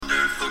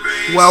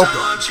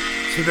Welcome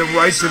to the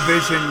Right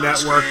Division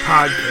Network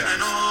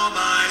podcast,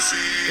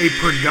 a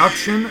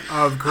production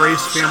of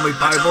Grace Family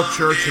Bible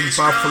Church in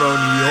Buffalo,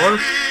 New York.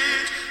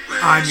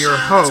 I'm your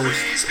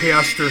host,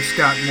 Pastor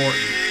Scott Morton.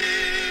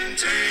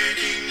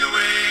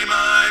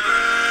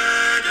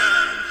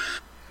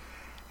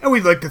 And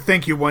we'd like to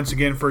thank you once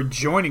again for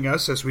joining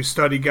us as we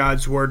study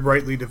God's Word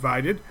rightly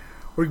divided.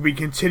 We're going to be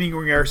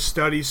continuing our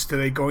studies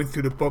today, going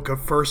through the book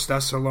of 1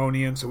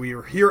 Thessalonians. We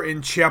are here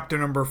in chapter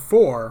number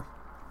 4.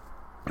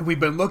 And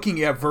we've been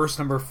looking at verse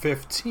number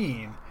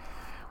 15,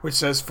 which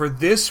says, "For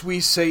this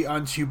we say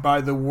unto you by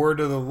the word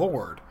of the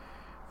Lord,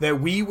 that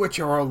we which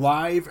are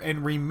alive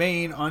and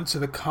remain unto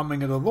the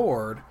coming of the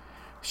Lord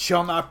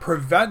shall not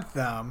prevent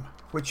them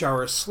which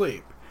are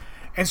asleep."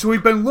 And so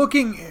we've been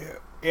looking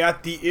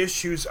at the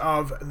issues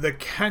of the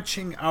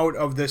catching out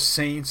of the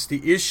saints,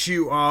 the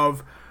issue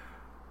of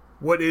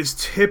what is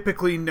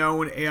typically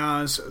known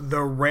as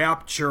the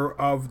rapture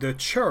of the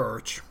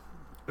church.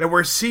 And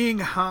we're seeing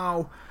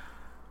how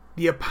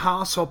the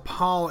Apostle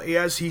Paul,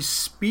 as he's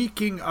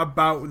speaking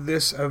about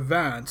this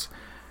event,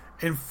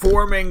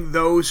 informing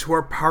those who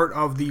are part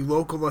of the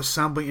local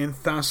assembly in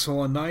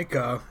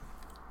Thessalonica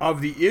of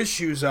the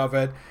issues of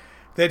it,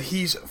 that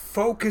he's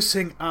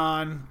focusing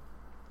on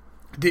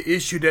the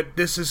issue that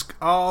this is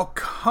all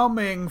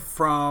coming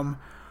from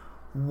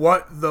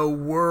what the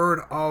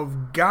Word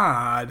of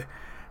God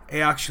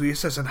actually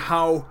says, and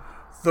how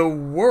the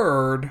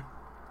Word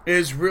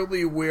is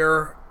really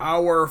where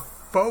our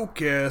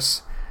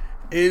focus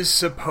is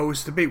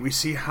supposed to be. We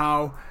see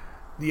how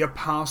the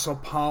Apostle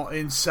Paul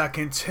in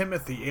 2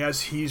 Timothy,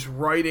 as he's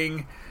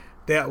writing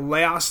that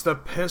last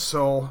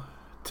epistle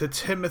to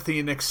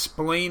Timothy and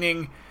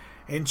explaining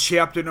in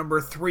chapter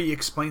number 3,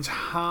 explains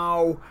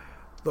how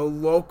the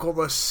local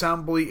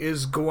assembly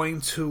is going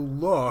to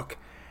look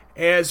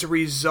as a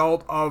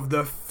result of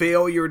the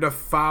failure to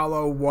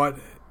follow what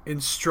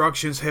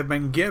instructions have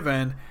been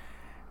given.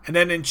 And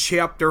then in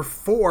chapter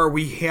 4,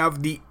 we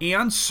have the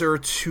answer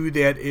to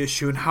that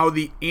issue, and how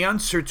the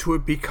answer to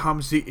it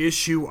becomes the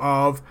issue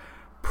of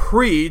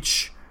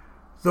preach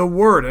the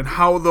word, and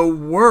how the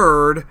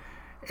word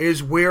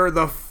is where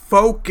the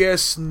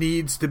focus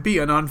needs to be.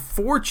 And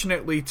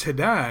unfortunately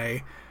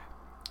today,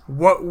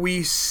 what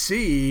we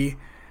see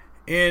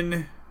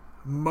in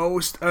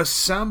most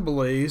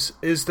assemblies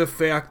is the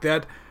fact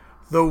that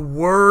the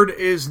word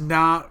is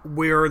not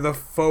where the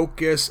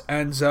focus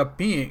ends up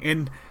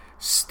being.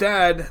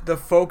 Instead, the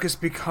focus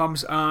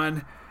becomes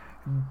on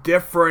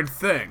different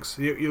things.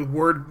 Your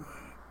word,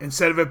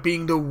 instead of it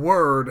being the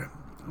word,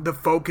 the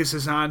focus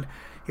is on,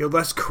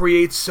 let's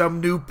create some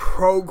new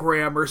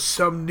program or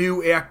some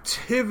new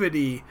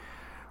activity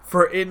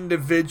for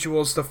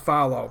individuals to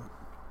follow,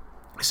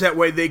 so that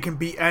way they can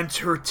be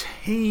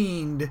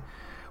entertained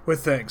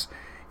with things.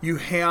 You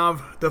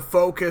have the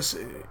focus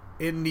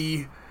in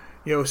the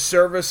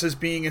services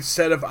being,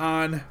 instead of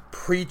on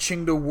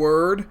preaching the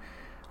word,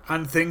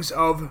 on things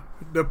of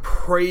the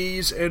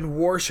praise and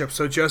worship.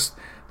 So just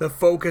the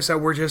focus that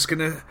we're just going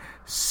to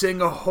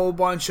sing a whole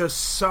bunch of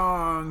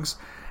songs,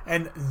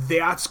 and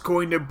that's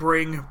going to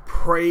bring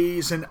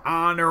praise and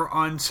honor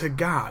unto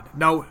God.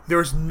 Now,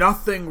 there's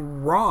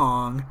nothing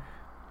wrong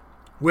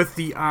with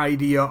the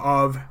idea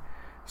of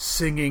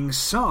singing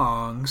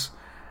songs,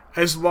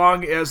 as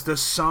long as the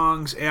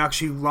songs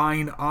actually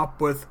line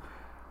up with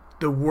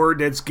the word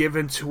that's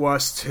given to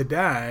us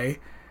today,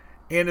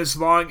 and as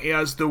long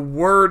as the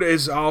word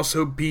is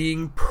also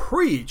being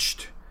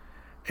preached,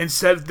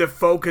 instead of the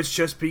focus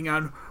just being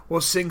on, we'll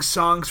sing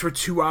songs for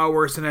 2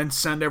 hours and then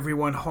send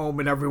everyone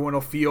home and everyone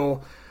will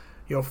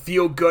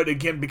feel good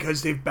again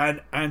because they've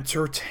been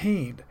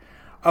entertained.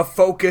 A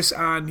focus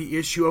on the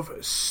issue of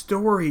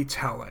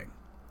storytelling.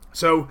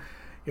 So,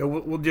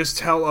 we'll just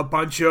tell a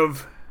bunch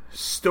of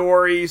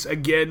stories.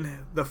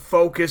 Again, the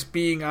focus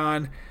being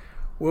on,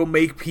 will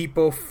make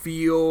people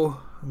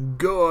feel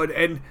good,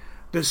 and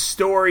the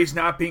stories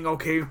not being,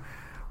 okay,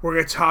 we're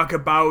going to talk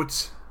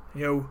about,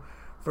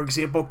 for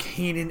example,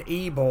 Cain and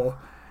Abel.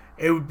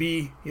 It would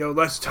be,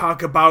 let's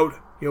talk about,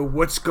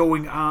 what's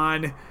going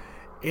on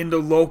in the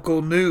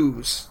local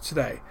news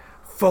today.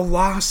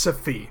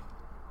 Philosophy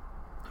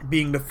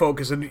being the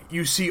focus. And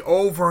you see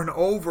over and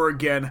over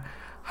again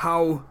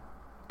how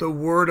the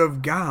Word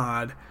of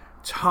God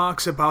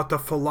talks about the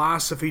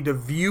philosophy, the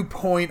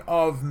viewpoint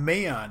of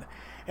man,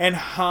 and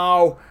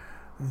how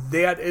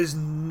that is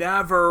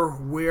never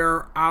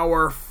where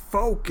our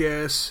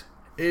focus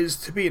is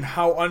to be, and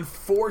how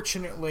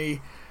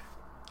unfortunately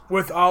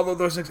with all of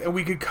those things, and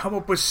we could come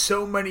up with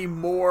so many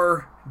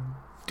more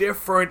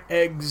different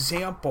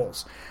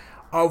examples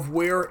of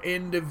where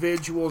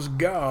individuals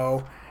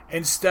go,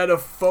 instead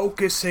of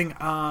focusing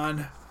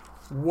on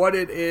what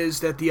it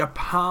is that the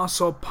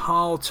Apostle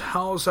Paul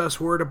tells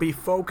us we're to be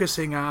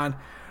focusing on,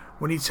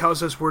 when he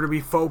tells us we're to be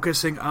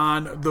focusing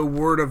on the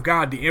Word of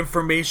God, the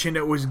information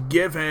that was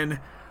given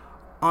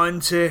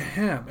unto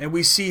him. And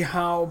we see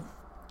how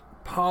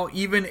Paul,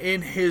 even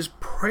in his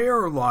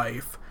prayer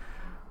life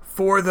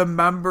for the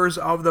members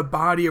of the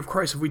body of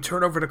Christ, if we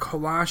turn over to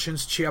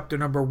Colossians chapter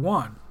number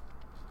 1,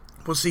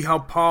 we'll see how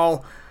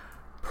Paul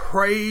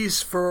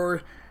prays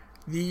for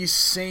these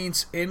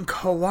saints in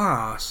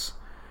Colossus.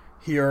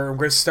 Here, we're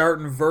going to start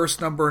in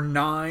verse number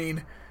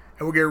 9,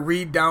 and we're going to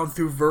read down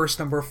through verse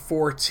number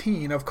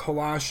 14 of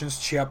Colossians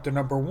chapter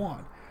number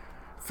 1.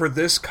 For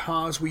this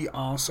cause we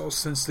also,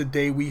 since the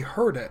day we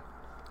heard it,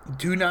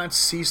 do not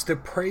cease to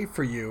pray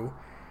for you,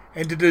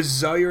 and to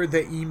desire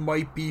that ye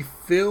might be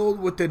filled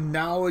with the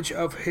knowledge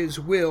of his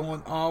will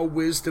and all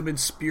wisdom and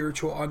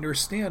spiritual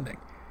understanding,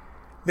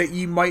 that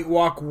ye might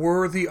walk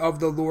worthy of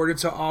the Lord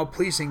unto all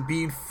pleasing,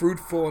 being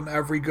fruitful in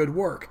every good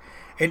work,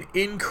 and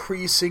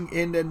increasing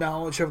in the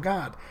knowledge of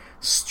God,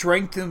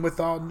 strengthened with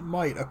all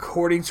might,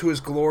 according to his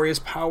glorious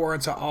power,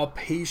 unto all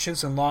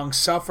patience and long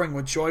suffering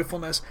with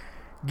joyfulness,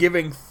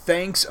 giving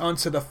thanks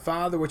unto the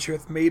Father, which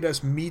hath made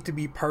us meet to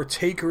be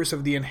partakers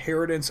of the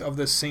inheritance of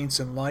the saints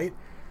in light,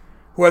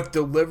 who hath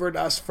delivered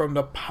us from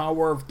the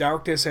power of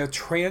darkness, hath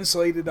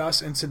translated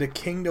us into the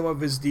kingdom of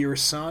his dear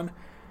Son,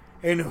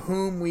 in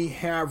whom we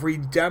have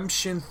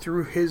redemption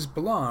through his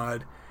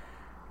blood,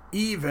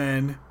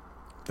 even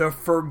the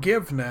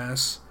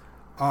forgiveness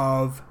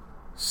of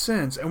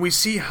sins. And we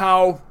see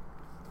how,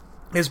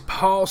 as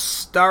Paul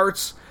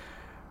starts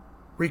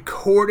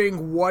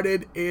recording what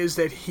it is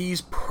that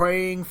he's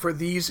praying for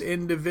these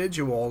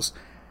individuals,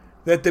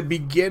 that the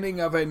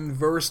beginning of it in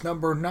verse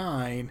number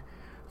 9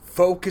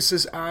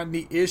 focuses on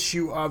the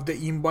issue of that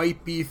ye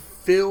might be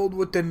filled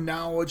with the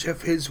knowledge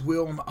of his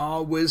will and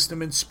all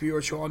wisdom and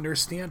spiritual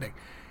understanding.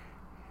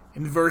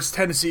 In verse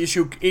 10, it's the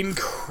issue of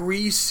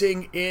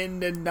increasing in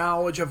the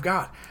knowledge of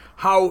God.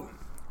 How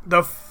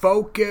the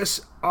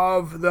focus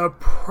of the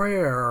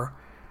prayer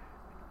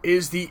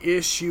is the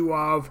issue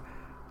of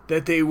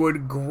that they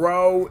would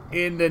grow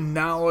in the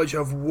knowledge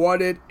of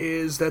what it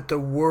is that the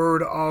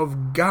Word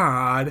of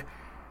God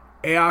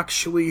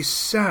actually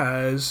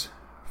says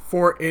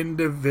for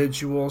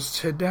individuals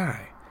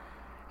today,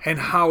 and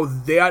how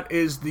that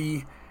is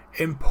the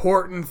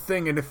important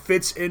thing, and it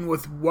fits in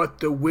with what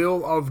the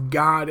will of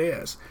God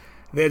is.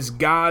 That's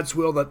God's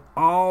will, that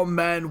all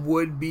men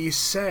would be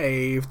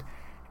saved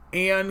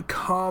and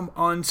come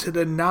unto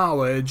the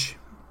knowledge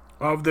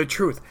of the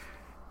truth.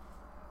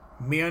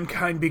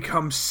 Mankind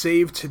becomes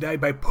saved today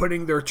by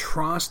putting their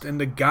trust in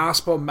the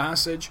gospel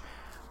message.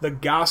 The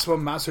gospel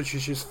message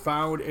is just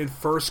found in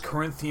 1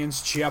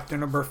 Corinthians chapter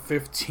number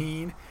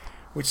 15,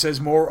 which says,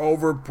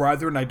 Moreover,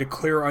 brethren, I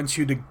declare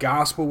unto you the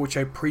gospel which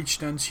I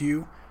preached unto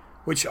you,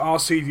 which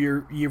also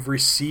ye have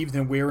received,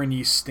 and wherein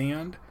ye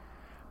stand,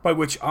 by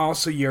which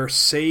also ye are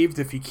saved,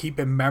 if ye keep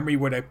in memory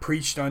what I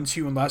preached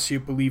unto you, unless ye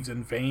believed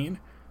in vain.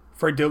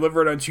 For I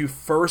delivered unto you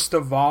first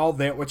of all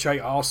that which I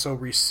also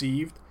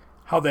received,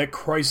 how that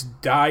Christ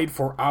died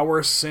for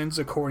our sins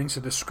according to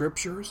the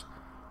Scriptures,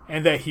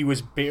 and that he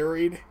was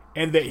buried,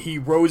 and that he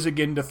rose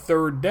again the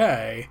third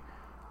day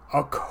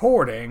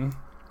according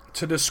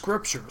to the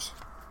Scriptures.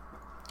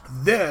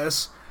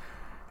 This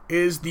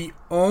is the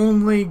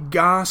only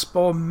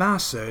gospel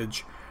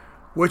message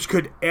which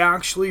could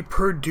actually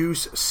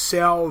produce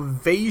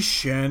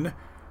salvation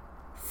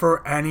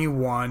for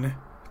anyone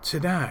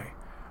today.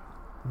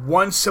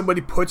 Once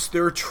somebody puts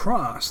their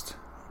trust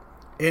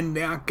in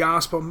that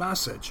gospel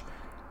message,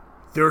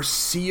 they're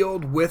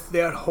sealed with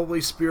that Holy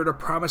Spirit of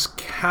promise,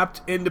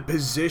 kept in the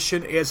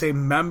position as a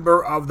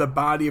member of the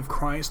body of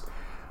Christ.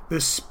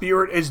 The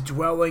Spirit is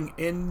dwelling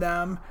in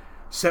them,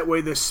 so that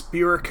way the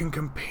Spirit can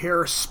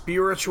compare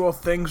spiritual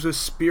things with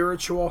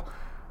spiritual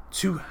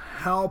to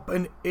help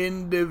an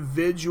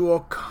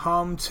individual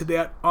come to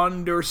that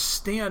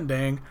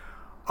understanding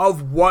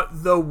of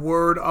what the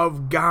Word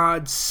of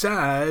God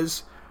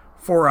says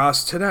for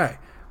us today.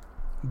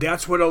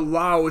 That's what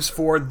allows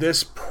for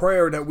this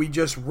prayer that we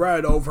just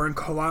read over in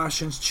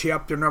Colossians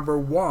chapter number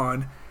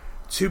 1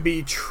 to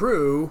be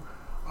true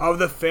of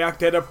the fact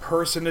that a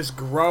person is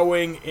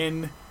growing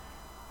in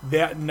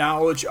that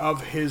knowledge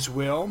of his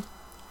will.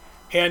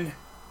 And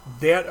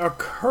that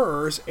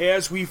occurs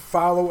as we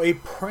follow a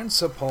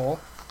principle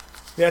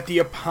that the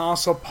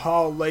Apostle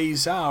Paul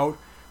lays out.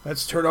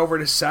 Let's turn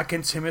over to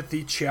 2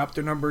 Timothy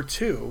chapter number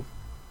 2.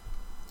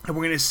 And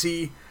we're going to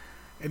see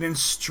an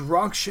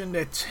instruction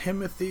that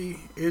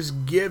Timothy is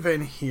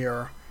given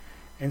here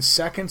in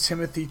 2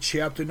 Timothy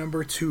chapter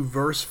number 2,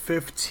 verse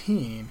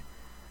 15.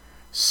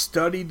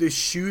 Study to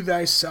shew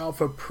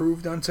thyself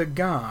approved unto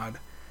God,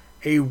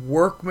 a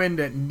workman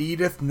that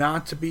needeth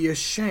not to be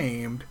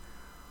ashamed,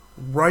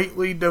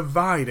 rightly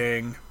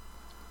dividing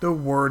the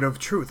word of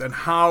truth. And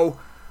how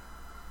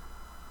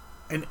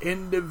an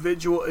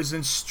individual is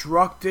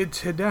instructed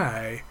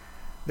today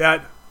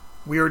that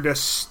we are to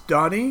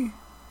study.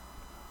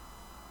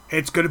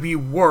 It's going to be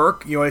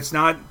work. It's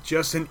not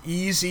just an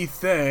easy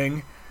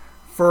thing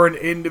for an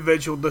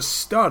individual to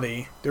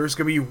study. There's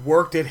going to be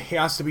work that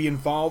has to be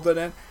involved in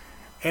it.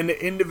 And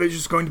the individual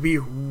is going to be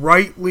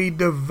rightly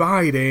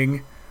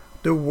dividing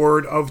the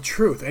word of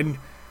truth. And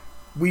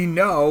we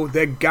know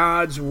that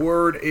God's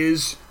word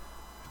is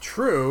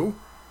true.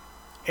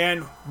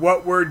 And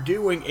what we're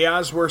doing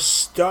as we're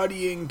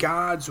studying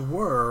God's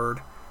word,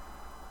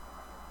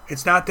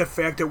 it's not the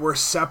fact that we're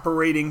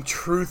separating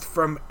truth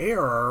from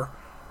error,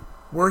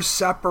 we're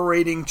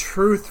separating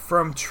truth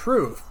from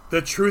truth.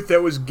 The truth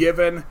that was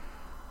given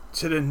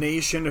to the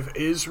nation of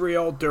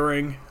Israel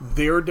during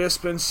their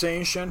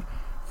dispensation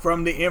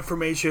from the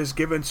information that's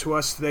given to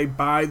us today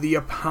by the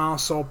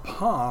Apostle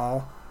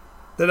Paul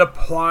that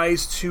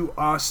applies to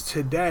us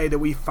today, that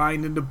we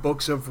find in the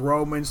books of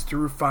Romans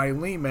through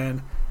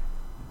Philemon,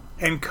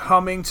 and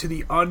coming to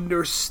the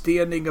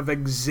understanding of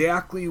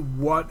exactly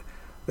what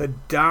the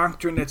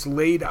doctrine that's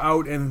laid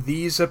out in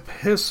these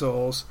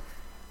epistles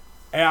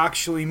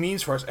actually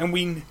means for us. And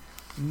we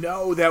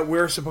know that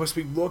we're supposed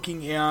to be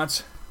looking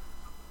at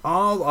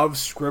all of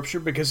Scripture,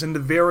 because in the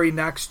very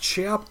next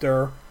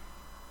chapter,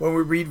 when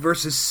we read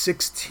verses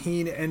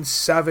 16 and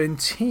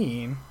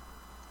 17,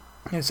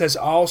 it says,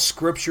 all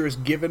Scripture is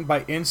given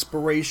by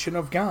inspiration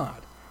of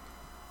God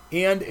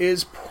and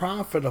is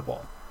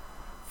profitable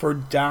for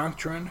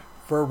doctrine,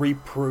 for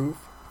reproof,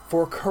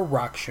 for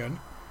correction,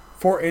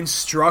 for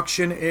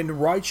instruction in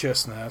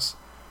righteousness,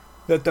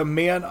 that the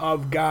man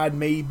of God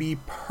may be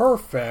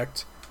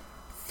perfect,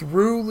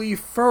 thoroughly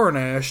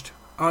furnished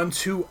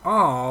unto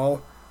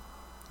all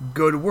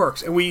good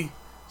works. And we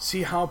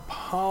see how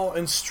Paul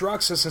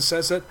instructs us and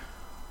says that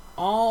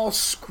all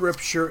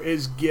Scripture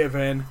is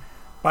given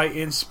by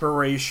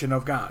inspiration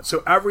of God.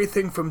 So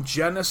everything from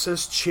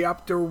Genesis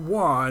chapter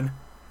 1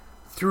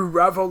 through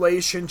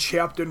Revelation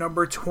chapter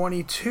number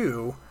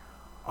 22,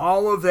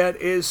 all of that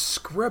is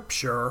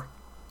Scripture,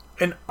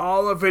 and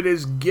all of it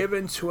is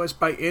given to us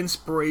by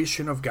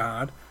inspiration of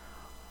God.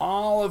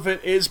 All of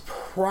it is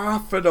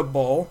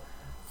profitable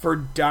for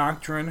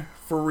doctrine,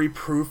 for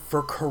reproof,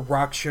 for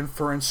correction,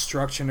 for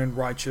instruction in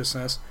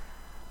righteousness,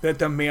 that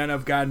the man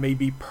of God may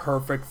be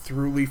perfect,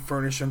 thoroughly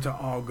furnished unto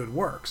all good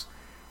works.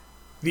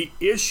 The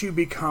issue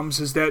becomes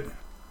is that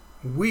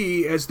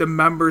we, as the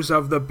members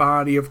of the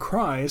body of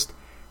Christ,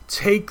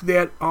 take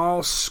that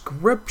all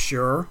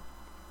Scripture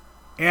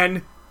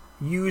and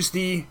use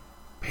the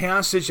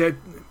passage that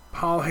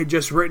Paul had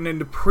just written in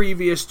the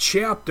previous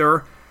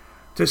chapter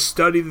to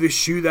study to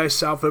shew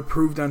thyself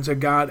approved unto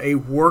God, a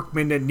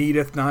workman that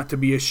needeth not to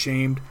be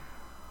ashamed,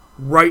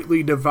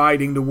 rightly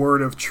dividing the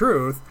word of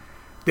truth,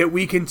 that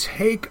we can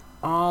take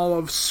all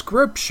of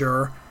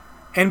Scripture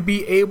and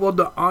be able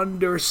to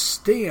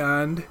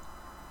understand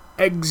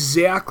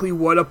exactly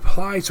what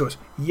applies to us.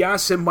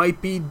 Yes, it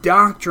might be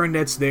doctrine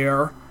that's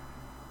there,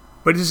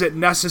 but is it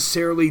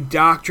necessarily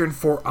doctrine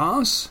for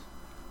us?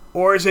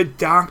 Or is it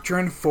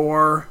doctrine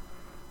for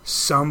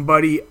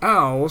somebody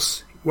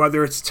else,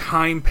 whether it's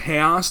time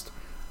past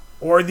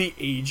or the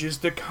ages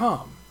to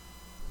come?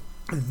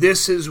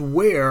 This is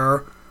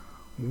where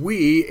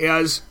we,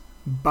 as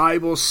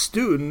Bible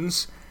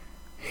students,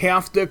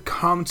 have to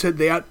come to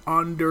that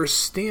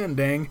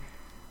understanding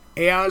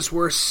as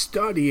we're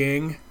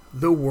studying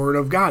the Word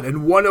of God.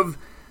 And one of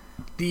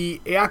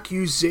the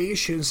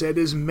accusations that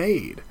is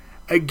made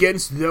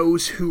against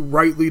those who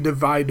rightly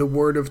divide the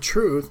word of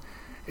truth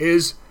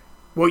is,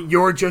 well,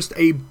 you're just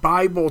a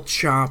Bible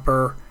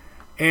chopper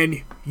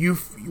and you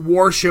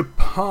worship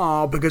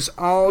Paul because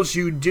all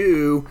you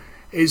do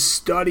is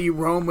study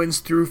Romans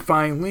through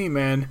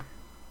Philemon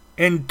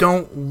and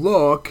don't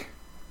look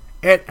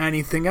at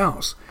anything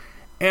else.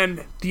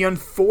 And the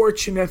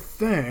unfortunate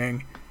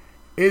thing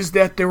is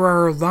that there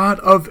are a lot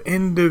of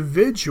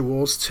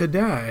individuals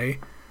today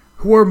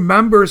who are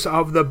members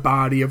of the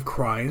body of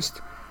Christ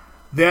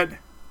that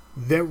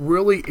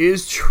really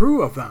is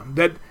true of them,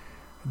 that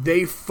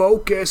they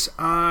focus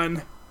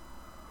on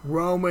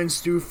Romans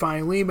through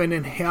Philemon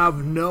and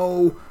have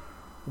no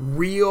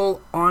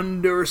real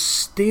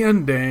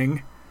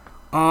understanding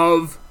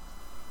of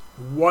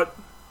what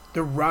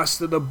the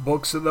rest of the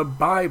books of the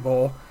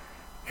Bible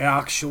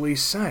actually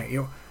say.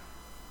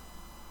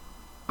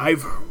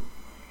 I've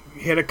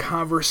had a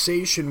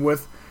conversation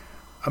with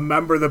a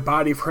member of the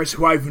body of Christ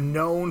who I've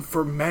known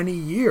for many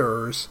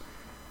years,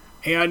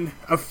 and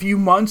a few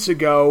months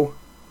ago,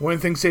 one of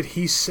the things that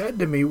he said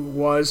to me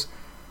was,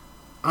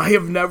 I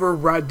have never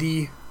read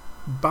the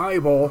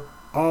Bible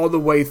all the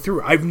way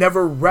through. I've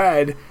never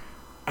read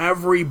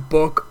every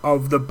book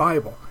of the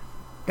Bible.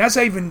 That's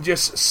not even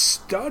just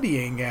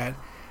studying it.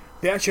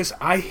 That's just,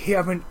 I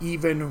haven't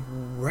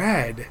even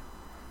read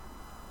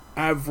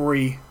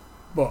every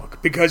book,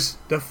 because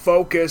the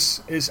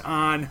focus is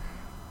on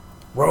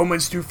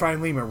Romans through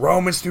Philemon,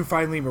 Romans through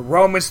Philemon,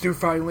 Romans through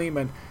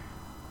Philemon,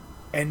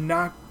 and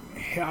not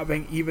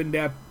having even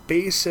that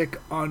basic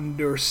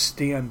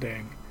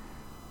understanding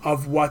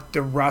of what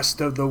the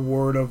rest of the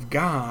Word of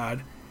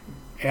God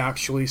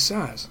actually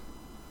says.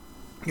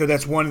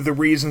 That's one of the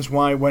reasons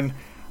why when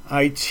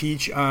I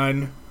teach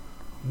on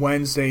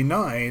Wednesday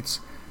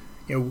nights,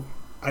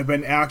 I've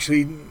been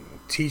actually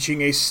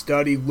teaching a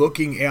study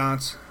looking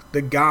at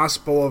the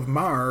Gospel of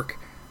Mark.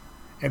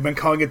 I've been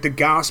calling it the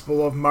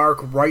Gospel of Mark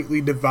rightly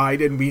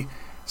divided. We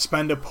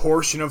spend a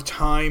portion of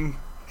time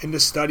in the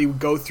study, we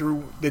go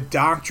through the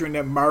doctrine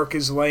that Mark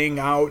is laying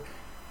out,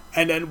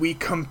 and then we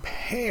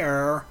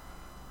compare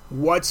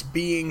what's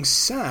being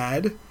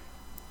said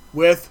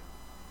with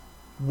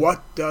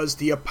what does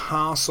the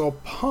Apostle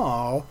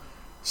Paul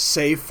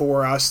say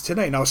for us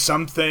today. Now,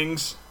 some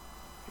things,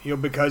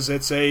 because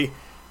it's a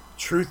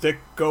truth that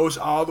goes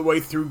all the way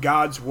through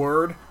God's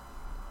Word.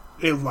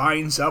 It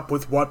lines up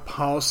with what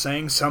Paul's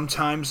saying.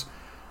 Sometimes,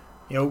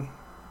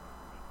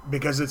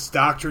 because it's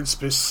doctrine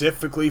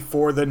specifically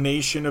for the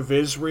nation of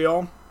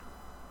Israel,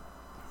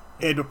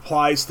 it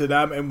applies to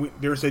them, and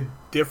there's a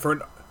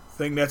different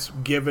thing that's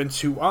given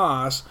to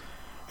us,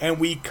 and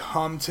we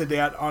come to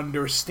that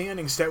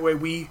understanding. So that way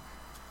we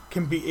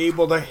can be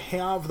able to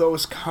have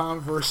those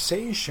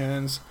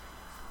conversations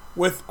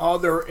with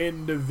other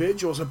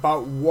individuals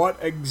about what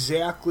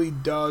exactly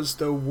does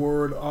the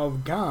Word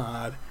of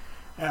God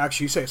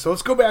actually say. So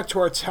let's go back to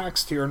our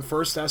text here in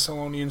 1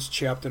 Thessalonians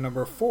chapter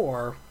number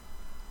 4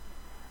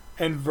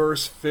 and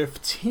verse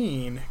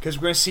 15, because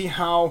we're going to see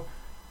how,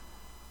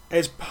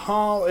 as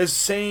Paul is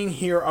saying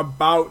here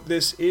about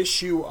this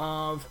issue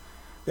of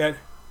that,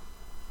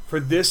 for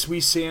this we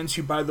say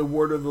unto you by the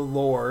word of the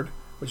Lord,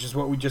 which is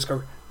what we just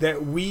covered,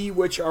 that we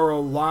which are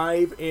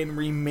alive and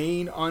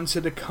remain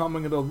unto the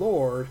coming of the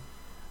Lord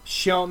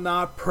shall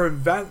not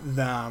prevent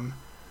them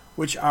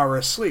which are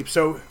asleep.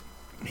 So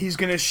he's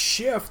going to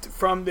shift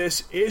from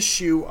this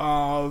issue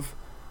of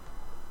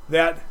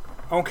that,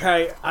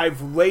 okay,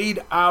 I've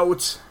laid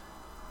out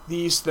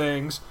these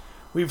things.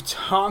 We've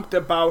talked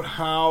about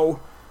how,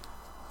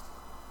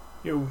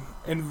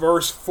 in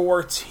verse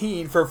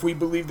 14, for if we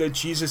believe that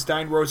Jesus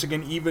died and rose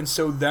again, even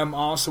so them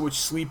also which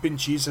sleep in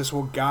Jesus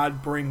will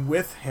God bring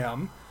with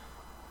him.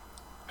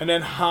 And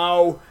then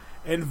how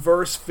in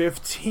verse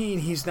 15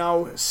 he's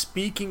now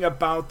speaking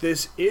about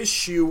this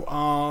issue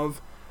of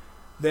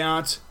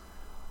that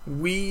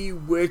we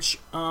which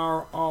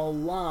are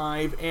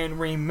alive and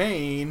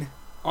remain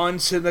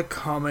unto the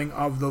coming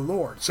of the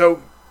Lord.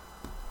 So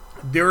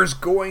there's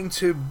going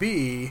to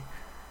be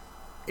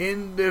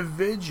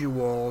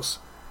individuals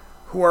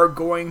who are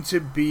going to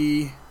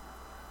be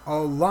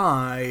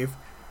alive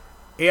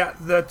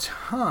at the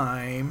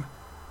time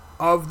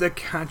of the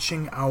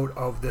catching out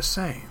of the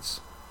saints.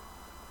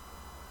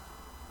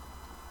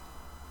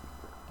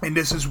 And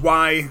this is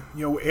why,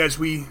 as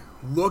we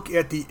look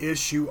at the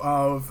issue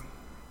of,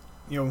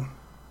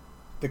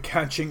 the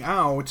catching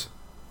out,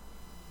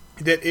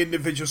 that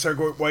individuals are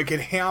going, well, it could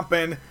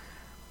happen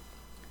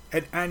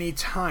at any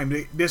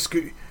time. This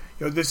could,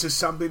 this is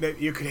something that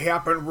could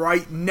happen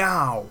right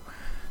now.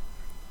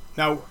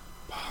 Now,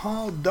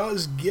 Paul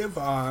does give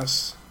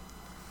us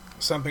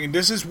something, and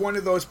this is one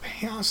of those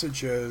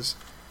passages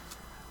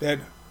that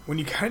when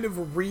you kind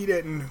of read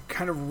it and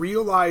kind of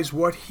realize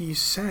what he's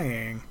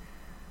saying,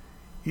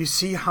 you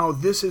see how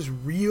this is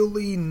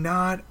really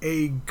not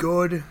a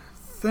good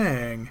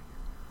thing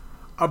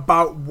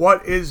about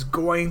what is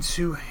going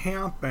to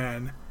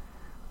happen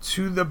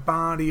to the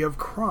body of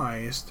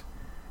Christ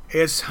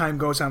as time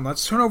goes on.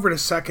 Let's turn over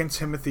to 2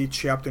 Timothy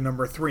chapter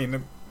number 3.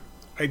 And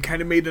I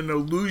kind of made an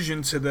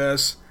allusion to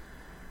this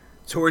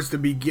towards the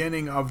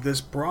beginning of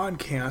this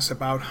broadcast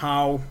about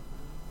how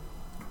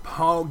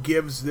Paul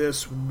gives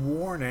this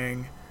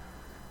warning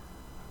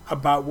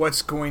about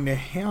what's going to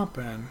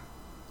happen.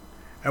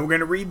 And we're going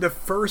to read the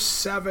first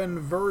 7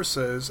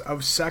 verses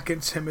of 2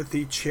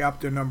 Timothy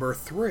chapter number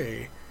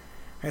 3.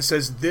 It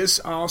says, "This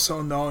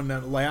also know in the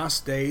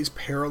last days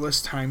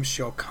perilous times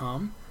shall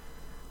come.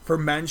 For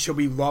men shall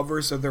be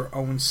lovers of their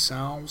own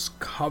selves,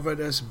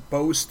 covetous,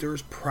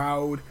 boasters,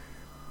 proud,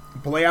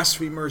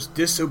 blasphemers,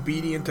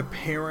 disobedient to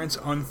parents,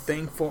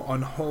 unthankful,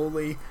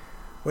 unholy,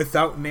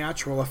 without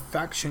natural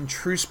affection,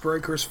 truce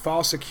breakers,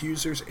 false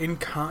accusers,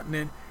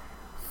 incontinent,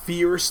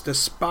 fierce,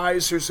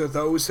 despisers of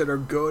those that are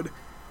good,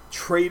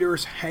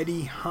 traitors,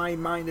 heady,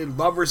 high-minded,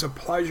 lovers of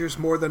pleasures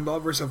more than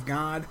lovers of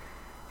God,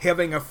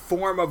 having a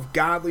form of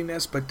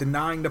godliness, but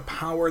denying the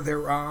power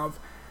thereof.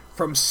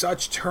 From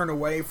such turn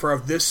away, for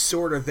of this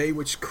sort are they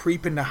which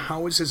creep into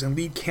houses and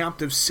lead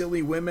captive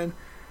silly women,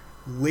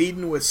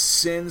 laden with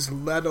sins,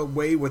 led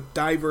away with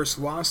diverse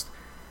lust,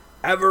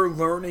 ever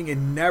learning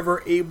and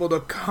never able to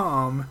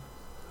come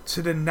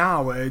to the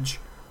knowledge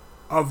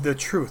of the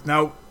truth."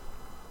 Now,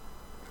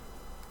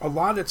 a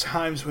lot of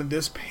times when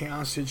this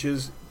passage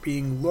is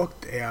being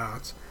looked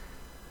at,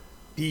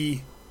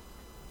 the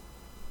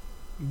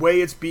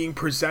way it's being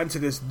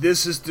presented is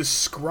this is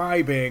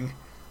describing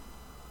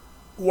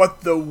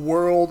what the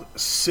world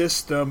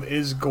system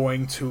is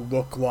going to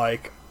look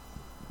like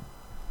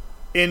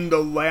in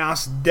the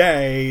last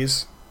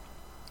days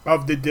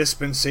of the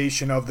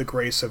dispensation of the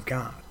grace of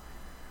God.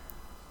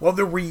 Well,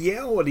 the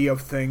reality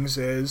of things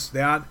is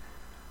that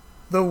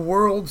the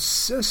world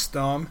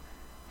system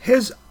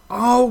has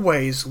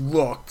always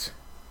looked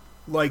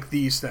like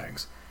these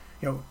things.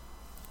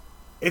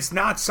 It's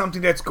not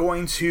something that's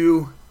going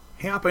to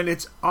happen.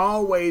 It's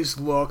always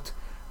looked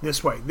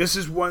this way. This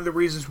is one of the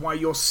reasons why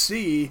you'll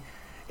see,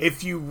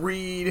 if you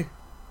read,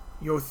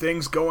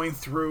 things going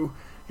through,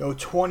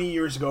 20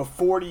 years ago,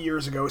 40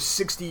 years ago,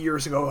 60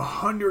 years ago,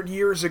 100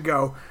 years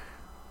ago,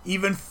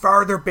 even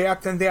farther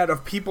back than that,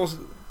 of people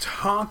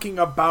talking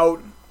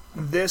about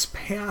this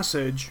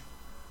passage,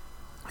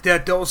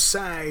 that they'll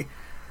say,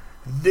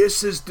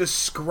 this is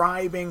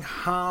describing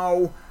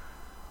how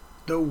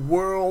the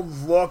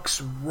world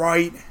looks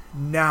right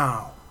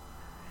now.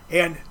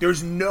 And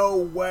there's no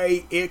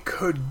way it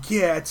could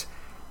get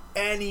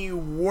any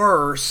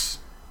worse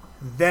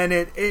than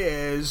it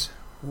is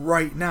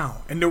right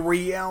now. And the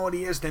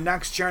reality is the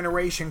next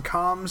generation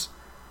comes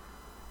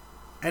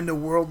and the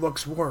world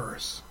looks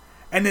worse.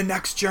 And the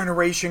next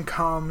generation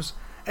comes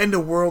and the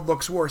world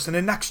looks worse. And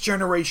the next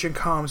generation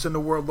comes and the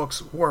world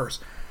looks worse.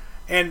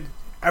 And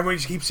everyone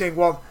just keeps saying,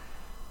 well,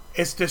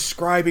 it's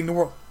describing the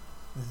world.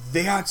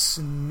 That's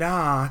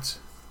not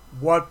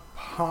what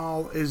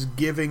Paul is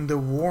giving the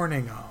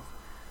warning of.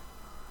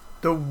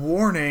 The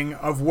warning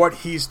of what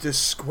he's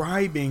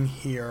describing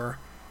here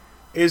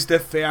is the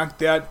fact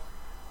that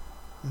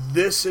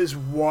this is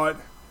what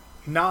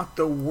not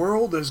the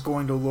world is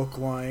going to look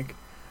like,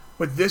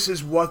 but this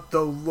is what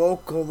the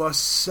local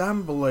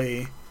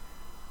assembly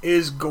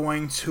is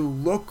going to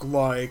look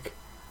like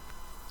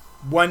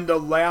when the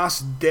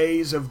last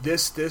days of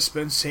this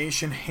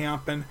dispensation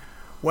happen,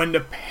 when the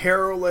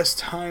perilous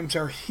times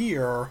are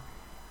here.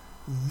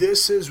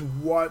 This is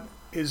what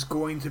is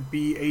going to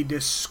be a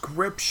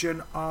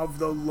description of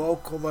the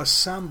local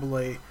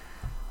assembly,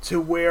 to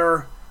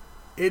where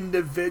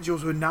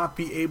individuals would not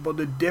be able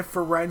to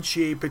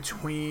differentiate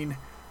between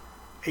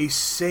a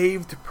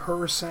saved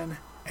person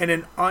and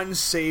an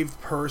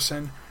unsaved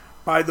person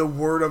by the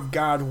Word of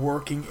God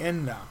working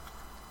in them.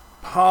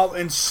 Paul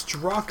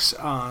instructs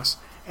us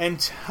and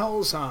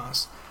tells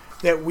us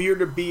that we are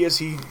to be, as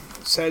he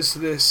says to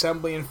the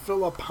assembly in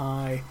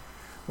Philippi,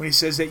 when he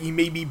says that ye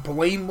may be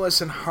blameless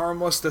and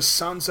harmless, the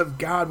sons of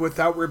God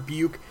without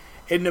rebuke,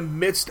 in the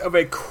midst of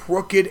a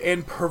crooked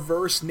and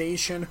perverse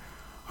nation,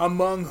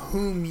 among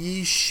whom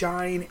ye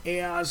shine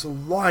as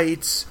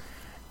lights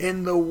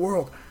in the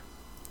world.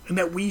 And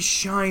that we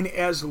shine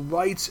as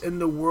lights in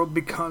the world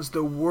because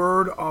the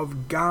Word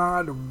of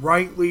God,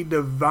 rightly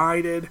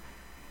divided,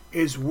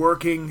 is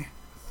working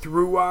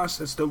through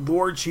us. It's the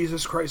Lord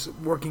Jesus Christ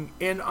working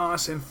in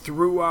us and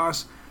through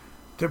us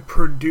to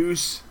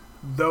produce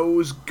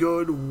those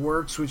good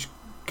works which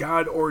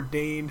God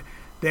ordained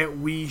that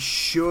we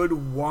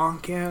should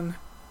walk in.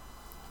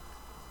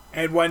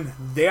 And when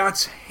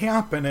that's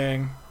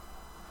happening,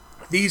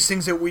 these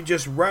things that we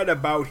just read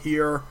about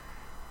here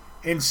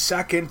in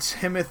 2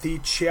 Timothy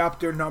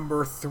chapter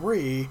number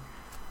 3,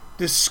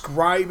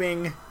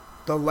 describing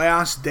the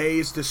last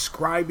days,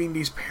 describing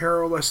these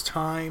perilous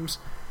times,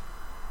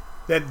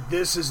 that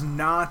this is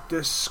not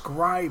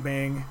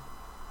describing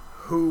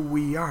who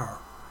we are.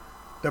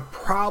 The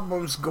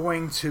problem's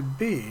going to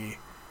be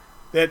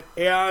that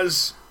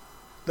as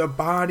the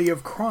body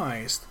of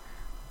Christ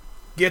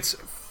gets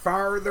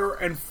farther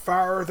and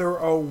farther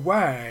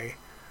away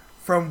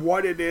from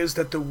what it is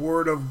that the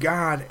Word of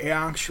God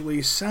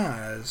actually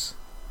says,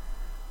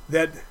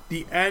 that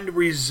the end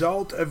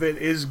result of it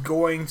is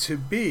going to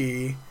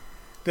be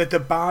that the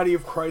body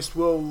of Christ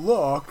will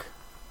look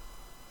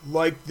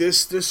like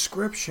this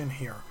description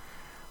here.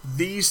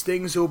 These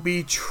things will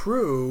be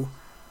true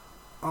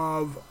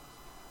of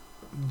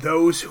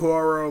those who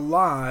are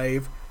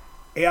alive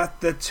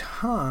at the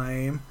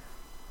time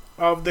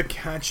of the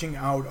catching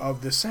out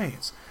of the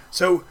saints.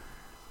 So,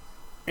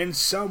 in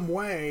some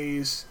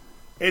ways,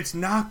 it's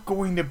not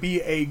going to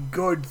be a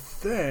good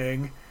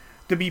thing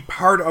to be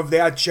part of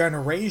that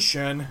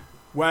generation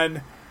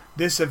when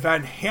this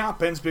event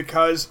happens,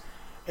 because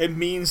it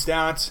means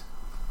that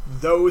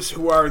those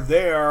who are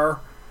there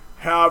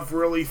have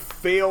really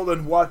failed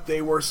in what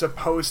they were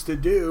supposed to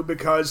do,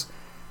 because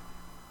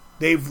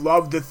they've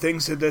loved the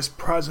things of this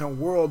present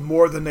world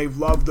more than they've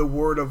loved the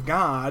Word of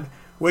God,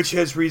 which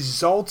has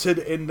resulted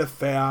in the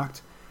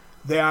fact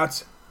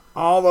that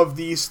all of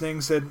these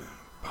things that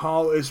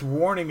Paul is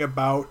warning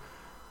about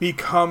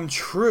become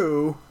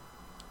true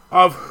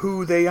of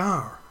who they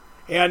are.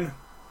 And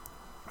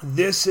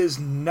this is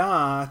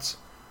not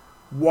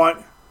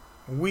what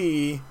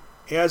we,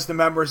 as the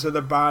members of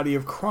the body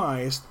of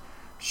Christ,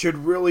 should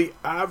really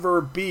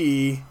ever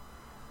be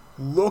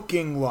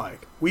looking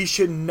like. We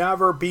should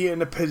never be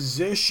in a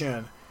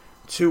position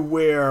to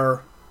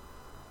where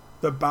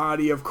the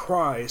body of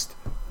Christ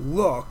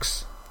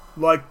looks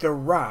like the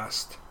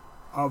rest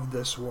of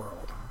this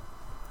world.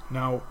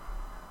 Now,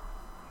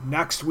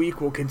 next week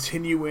we'll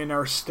continue in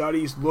our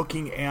studies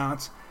looking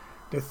at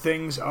the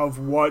things of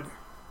what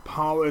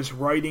Paul is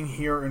writing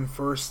here in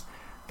 1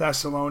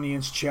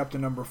 Thessalonians chapter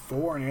number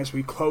 4. And as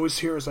we close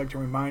here, I'd like to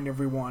remind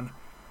everyone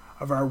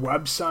of our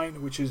website,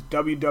 which is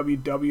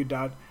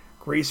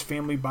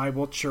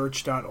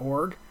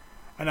www.gracefamilybiblechurch.org.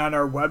 And on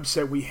our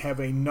website, we have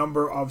a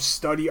number of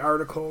study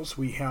articles.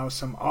 We have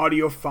some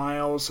audio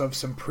files of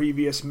some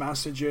previous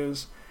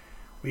messages.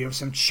 We have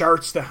some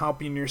charts to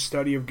help you in your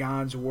study of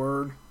God's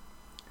Word.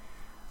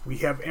 We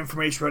have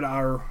information about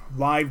our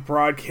live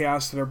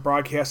broadcasts that are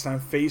broadcast on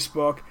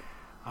Facebook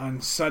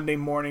on Sunday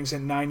mornings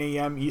at 9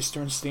 a.m.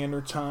 Eastern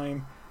Standard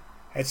Time,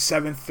 at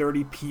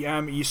 7:30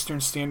 p.m.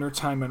 Eastern Standard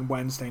Time on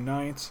Wednesday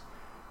nights.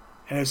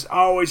 And as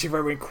always, if you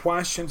have any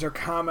questions or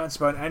comments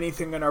about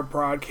anything in our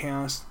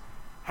broadcast,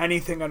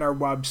 anything on our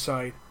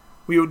website,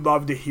 we would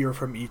love to hear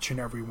from each and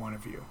every one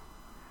of you.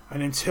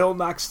 And until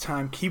next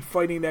time, keep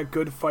fighting that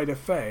good fight of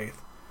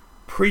faith,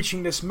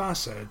 preaching this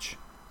message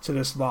to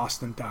this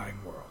lost and dying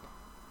world.